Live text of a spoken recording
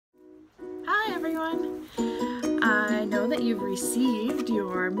everyone! I know that you've received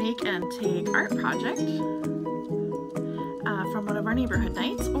your Make and Take art project from one of our neighborhood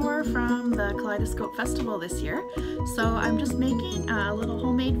nights or from the Kaleidoscope Festival this year. So I'm just making a little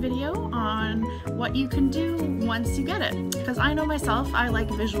homemade video on what you can do once you get it. Because I know myself, I like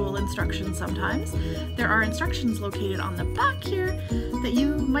visual instructions sometimes. There are instructions located on the back here that you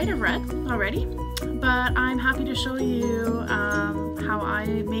might have read already, but I'm happy to show you how I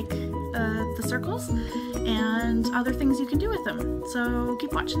make the circles and other things you can do with them. So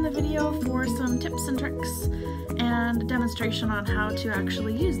keep watching the video for some tips and tricks and a demonstration on how to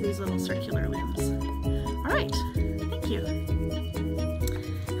actually use these little circular looms. Alright, thank you.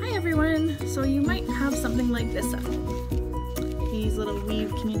 Hi everyone! So you might have something like this up. These little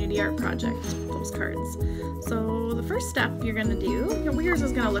Weave Community Art Project postcards. So the first step you're going to do, yours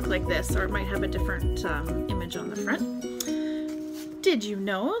is going to look like this, or it might have a different image on the front. Did you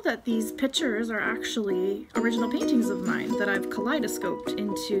know that these pictures are actually original paintings of mine that I've kaleidoscoped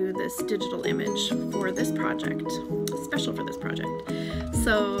into this digital image for this project, special for this project?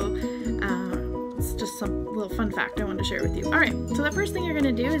 So it's just some little fun fact I wanted to share with you. Alright, so the first thing you're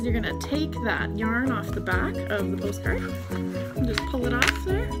going to do is you're going to take that yarn off the back of the postcard and just pull it off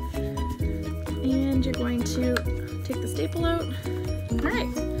there. And you're going to take the staple out.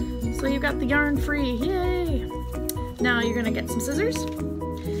 Alright, so you've got the yarn free, yay! Now you're going to get some scissors,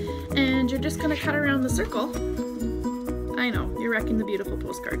 and you're just going to cut around the circle. I know, you're wrecking the beautiful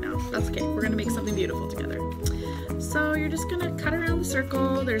postcard now. That's okay, we're going to make something beautiful together. So you're just going to cut around the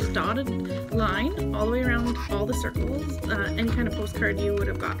circle. There's dotted line all the way around all the circles. Any kind of postcard you would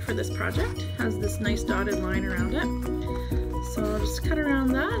have got for this project has this nice dotted line around it. So just cut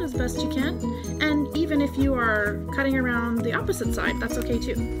around that as best you can. And even if you are cutting around the opposite side, that's okay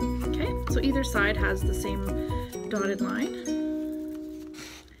too. Okay, so either side has the same dotted line.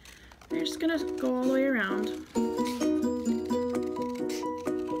 You're just gonna go all the way around.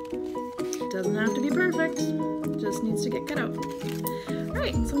 It doesn't have to be perfect, it just needs to get cut out.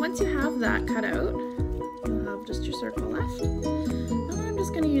 Alright, so once you have that cut out, you'll have just your circle left. And I'm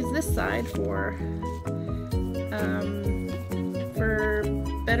just gonna use this side for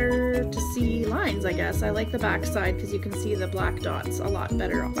better to see lines, I guess. I like the back side because you can see the black dots a lot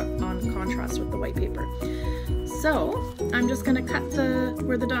better on contrast with the white paper. So I'm just going to cut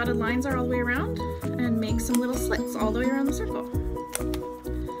where the dotted lines are all the way around and make some little slits all the way around the circle.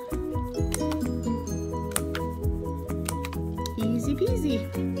 Easy peasy.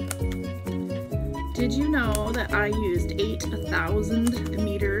 Did you know that I used 8,000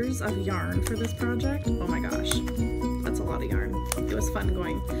 meters of yarn for this project? Oh my gosh, that's a lot of yarn. It was fun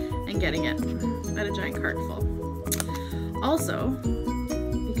going and getting it. I had a giant cart full. Also,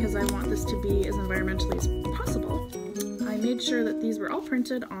 because I want this to be as environmentally as possible, I made sure that these were all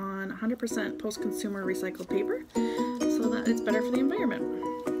printed on 100% post-consumer recycled paper so that it's better for the environment.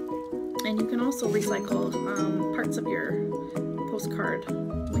 And you can also recycle parts of your postcard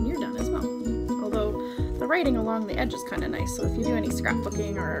when you're done as well. Although the writing along the edge is kind of nice, so if you do any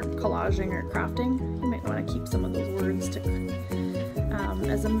scrapbooking or collaging or crafting, you might want to keep some of those words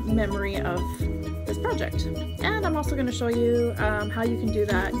as a memory of this project. And I'm also going to show you how you can do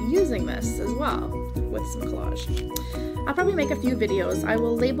that using this as well with some collage. I'll probably make a few videos. I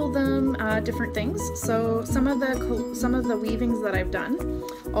will label them different things. So some of the weavings that I've done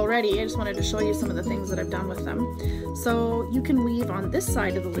already, I just wanted to show you some of the things that I've done with them. So you can weave on this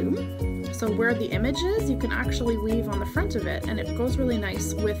side of the loom. So where the image is, you can actually weave on the front of it, and it goes really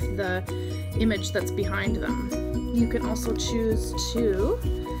nice with the image that's behind them. You can also choose to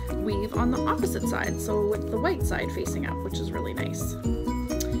weave on the opposite side, so with the white side facing up, which is really nice.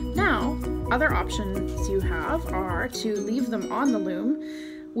 Now, other options you have are to leave them on the loom,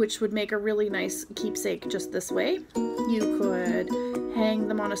 which would make a really nice keepsake just this way. You could hang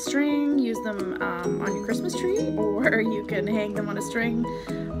them on a string, use them on your Christmas tree, or you can hang them on a string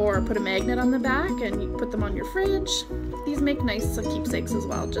or put a magnet on the back and you put them on your fridge. These make nice keepsakes as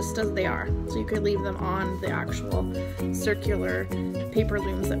well, just as they are. So you could leave them on the actual circular paper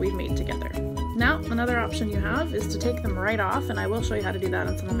looms that we've made together. Now, another option you have is to take them right off, and I will show you how to do that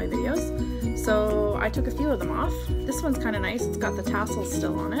in some of my videos. So I took a few of them off. This one's kind of nice, it's got the tassels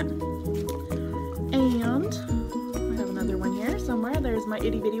still on it. And I have another one here somewhere, there's my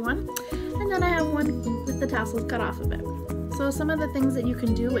itty bitty one. And then I have one with the tassels cut off of it. So some of the things that you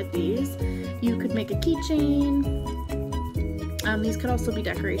can do with these, you could make a keychain. These could also be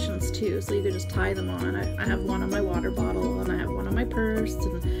decorations too, so you could just tie them on. I have one on my water bottle, and I have one on my purse,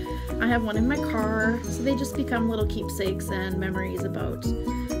 and I have one in my car, so they just become little keepsakes and memories about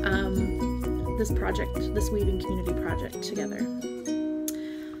this project, this weaving community project together.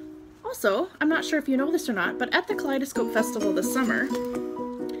 Also, I'm not sure if you know this or not, but at the Kaleidoscope Festival this summer,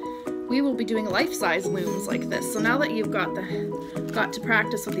 we will be doing life-size looms like this. So now that you've got to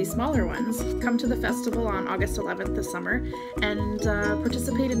practice with these smaller ones, come to the festival on August 11th this summer and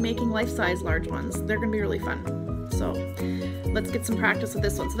participate in making life-size large ones. They're gonna be really fun. So let's get some practice with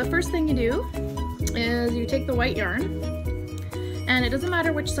this one. So the first thing you do is you take the white yarn, and it doesn't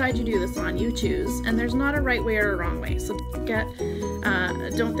matter which side you do this on, you choose, and there's not a right way or a wrong way. So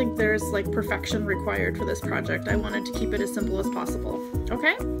don't think there's like perfection required for this project. I wanted to keep it as simple as possible.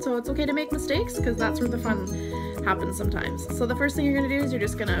 Okay, so it's okay to make mistakes because that's where the fun happens sometimes. So the first thing you're gonna do is you're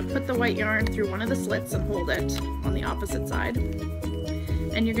just gonna put the white yarn through one of the slits and hold it on the opposite side.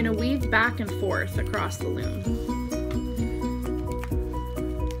 And you're gonna weave back and forth across the loom.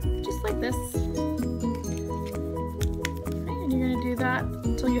 Just like this. And you're gonna do that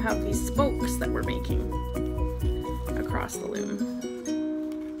until you have these spokes that we're making across the loom.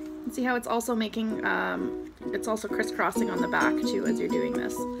 See how it's also making, it's also crisscrossing on the back too as you're doing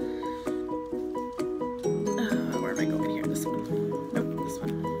this. Where am I going here? This one. Nope, this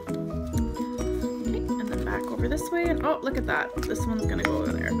one. Okay, and then back over this way, and oh, look at that. This one's gonna go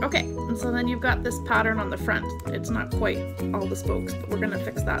over there. Okay, and so then you've got this pattern on the front. It's not quite all the spokes, but we're gonna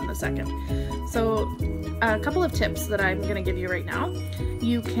fix that in a second. So a couple of tips that I'm gonna give you right now.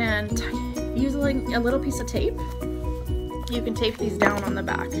 You can use a little piece of tape. You can tape these down on the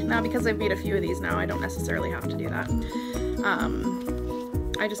back. Now, because I've made a few of these now, I don't necessarily have to do that.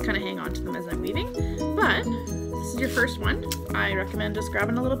 I just kind of hang on to them as I'm weaving. But this is your first one. I recommend just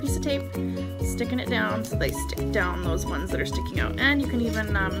grabbing a little piece of tape, sticking it down so they stick down those ones that are sticking out. And you can even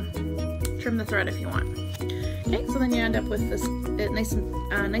trim the thread if you want. Okay, so then you end up with this nice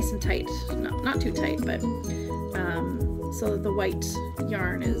and tight. Not too tight, but so the white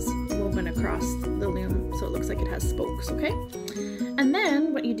yarn is woven across the loom so it looks like it has spokes, okay? And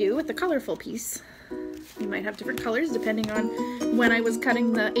then what you do with the colorful piece, you might have different colors depending on when I was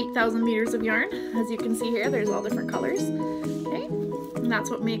cutting the 8,000 meters of yarn. As you can see here, there's all different colors, okay? And that's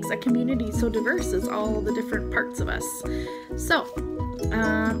what makes a community so diverse, is all the different parts of us. So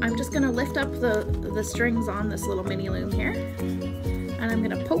I'm just gonna lift up the strings on this little mini loom here, and I'm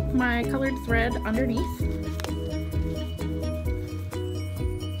gonna poke my colored thread underneath.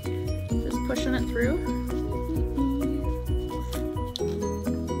 Pushing it through,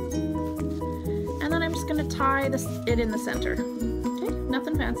 and then I'm just going to tie it in the center. Okay,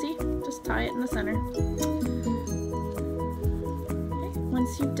 nothing fancy, just tie it in the center. Okay,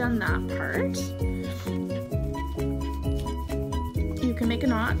 once you've done that part, you can make a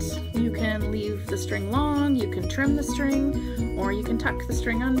knot. You can leave the string long, you can trim the string, or you can tuck the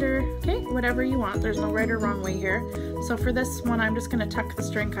string under. Okay, whatever you want. There's no right or wrong way here. So for this one, I'm just going to tuck the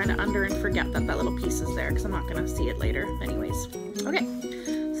string kind of under and forget that little piece is there, because I'm not going to see it later anyways. Okay,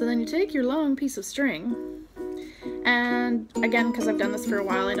 so then you take your long piece of string, and again, because I've done this for a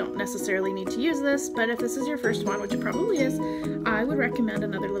while, I don't necessarily need to use this, but if this is your first one, which it probably is, I would recommend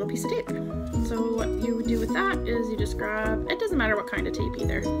another little piece of tape. So what you would do with that is you just grab, it doesn't matter what kind of tape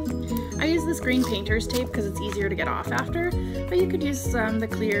either. I use this green painter's tape because it's easier to get off after, but you could use the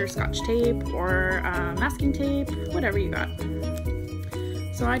clear Scotch tape or masking tape, whatever you got.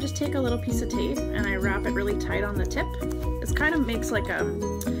 So I just take a little piece of tape and I wrap it really tight on the tip. It kind of makes like a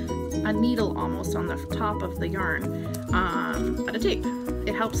needle almost on the top of the yarn, but a tape.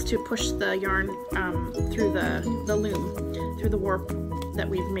 It helps to push the yarn through the loom, through the warp that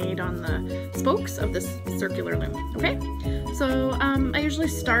we've made on the spokes of this circular loom. Okay, so I usually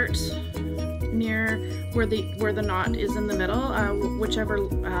start near where the knot is in the middle, whichever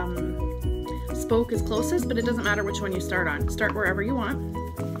spoke is closest, but it doesn't matter which one you start on. Start wherever you want.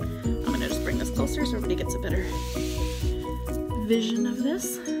 I'm gonna just bring this closer so everybody gets a better vision of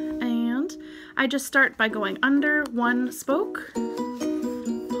this. And I just start by going under one spoke, pull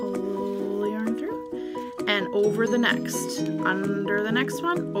the yarn through, and over the next, under the next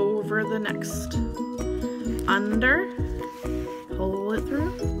one, over the next, under, pull it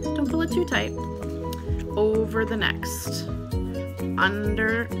through, don't pull it too tight, over the next,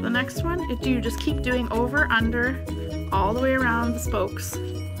 under the next one. You just keep doing over, under, all the way around the spokes,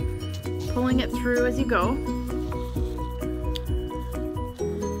 pulling it through as you go.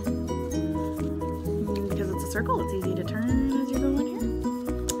 Because it's a circle, it's easy to turn as you go in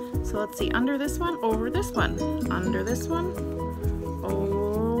here. So let's see, under this one, over this one, under this one,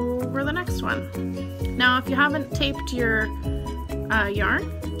 over the next one. Now if you haven't taped your yarn,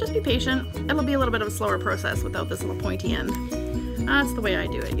 just be patient. It'll be a little bit of a slower process without this little pointy end. That's the way I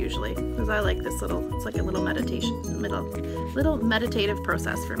do it usually, because I like this little, it's like a little little meditative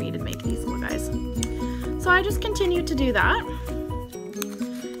process for me to make these little guys. So I just continue to do that.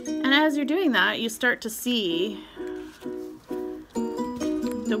 And as you're doing that, you start to see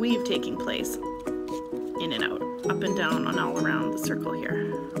the weave taking place in and out, up and down and all around the circle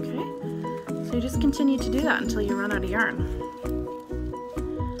here. Okay, so you just continue to do that until you run out of yarn.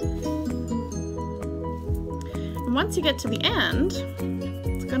 And once you get to the end,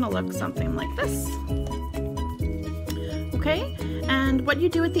 it's gonna look something like this. Okay, and what you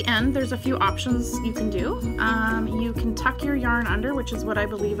do at the end, there's a few options you can do. You can tuck your yarn under, which is what I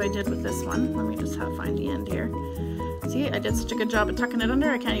believe I did with this one. Let me just find the end here. See, I did such a good job at tucking it under,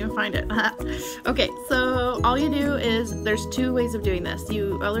 I can't even find it. Okay, so all you do is, there's two ways of doing this.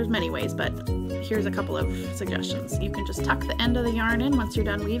 Well, there's many ways, but here's a couple of suggestions. You can just tuck the end of the yarn in once you're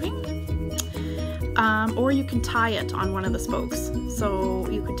done weaving, or you can tie it on one of the spokes. So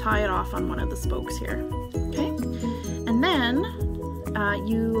you could tie it off on one of the spokes here, okay? And then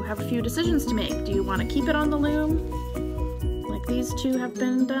you have a few decisions to make. Do you want to keep it on the loom, like these two have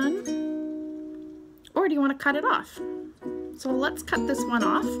been done? Or do you want to cut it off? So let's cut this one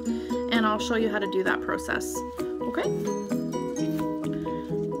off, and I'll show you how to do that process, okay?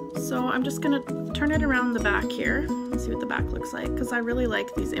 So I'm just going to turn it around the back here and see what the back looks like, because I really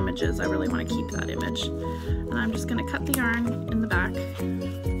like these images. I really want to keep that image. And I'm just going to cut the yarn in the back.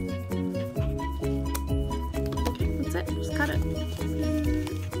 Just cut it.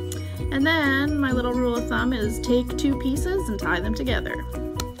 And then my little rule of thumb is take two pieces and tie them together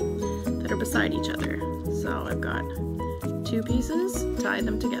that are beside each other. So I've got two pieces, tie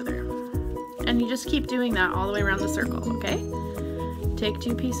them together. And you just keep doing that all the way around the circle, okay? Take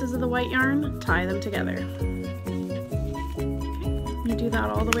two pieces of the white yarn, tie them together. Okay. You do that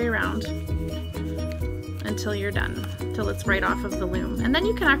all the way around until you're done, till it's right off of the loom. And then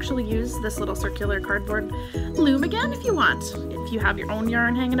you can actually use this little circular cardboard loom again if you want. If you have your own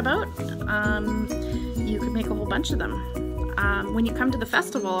yarn hanging about, you could make a whole bunch of them. When you come to the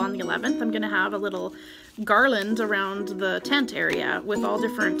festival on the 11th, I'm going to have a little garland around the tent area with all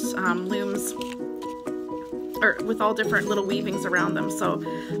different looms, or with all different little weavings around them. So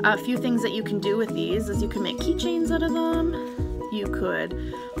a few things that you can do with these is you can make keychains out of them. You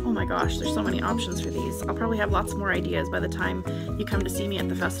could, oh my gosh, there's so many options for these. I'll probably have lots more ideas by the time you come to see me at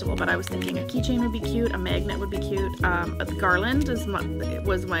the festival, but I was thinking a keychain would be cute, a magnet would be cute, a garland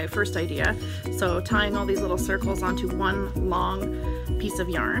was my first idea. So tying all these little circles onto one long piece of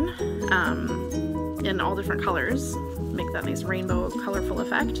yarn in all different colors, make that nice rainbow colorful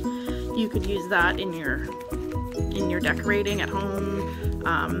effect. You could use that in your decorating at home,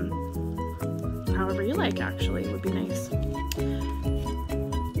 however you like, actually, would be nice.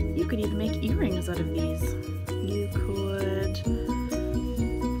 You could even make earrings out of these. You could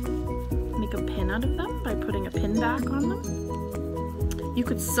make a pin out of them by putting a pin back on them. You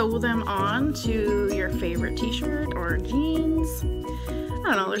could sew them on to your favorite t-shirt or jeans. I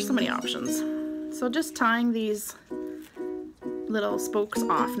don't know, there's so many options. So just tying these little spokes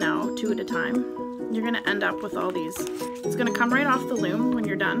off now, two at a time, you're gonna end up with all these. It's gonna come right off the loom when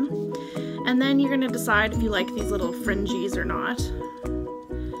you're done. And then you're gonna decide if you like these little fringes or not.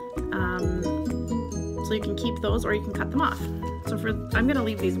 So you can keep those or you can cut them off. So I'm gonna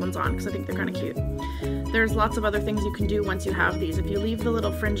leave these ones on because I think they're kind of cute. There's lots of other things you can do once you have these. If you leave the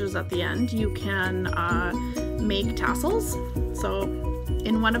little fringes at the end, you can make tassels. So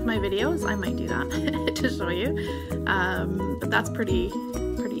in one of my videos, I might do that to show you. But that's pretty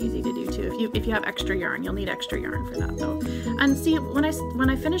easy to do too. If you have extra yarn, you'll need extra yarn for that though. And see, when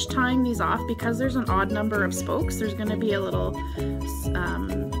I finish tying these off, because there's an odd number of spokes, there's going to be a little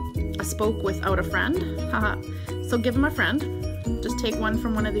a spoke without a friend. So give them a friend. Just take one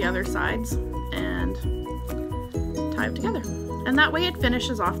from one of the other sides and tie it together. And that way it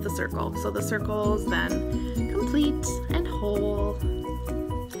finishes off the circle. So the circle's then complete and whole.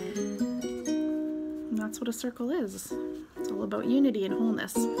 And that's what a circle is. It's all about unity and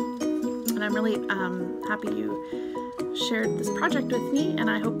wholeness. And I'm really happy you shared this project with me,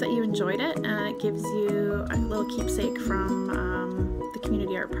 and I hope that you enjoyed it, and it gives you a little keepsake from the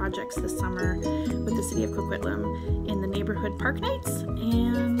community art projects this summer with the City of Coquitlam in the neighborhood park nights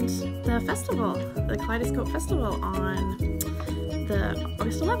and the festival, the Kaleidoscope Festival on the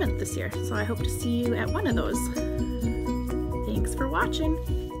August 11th this year. So I hope to see you at one of those. Thanks for watching.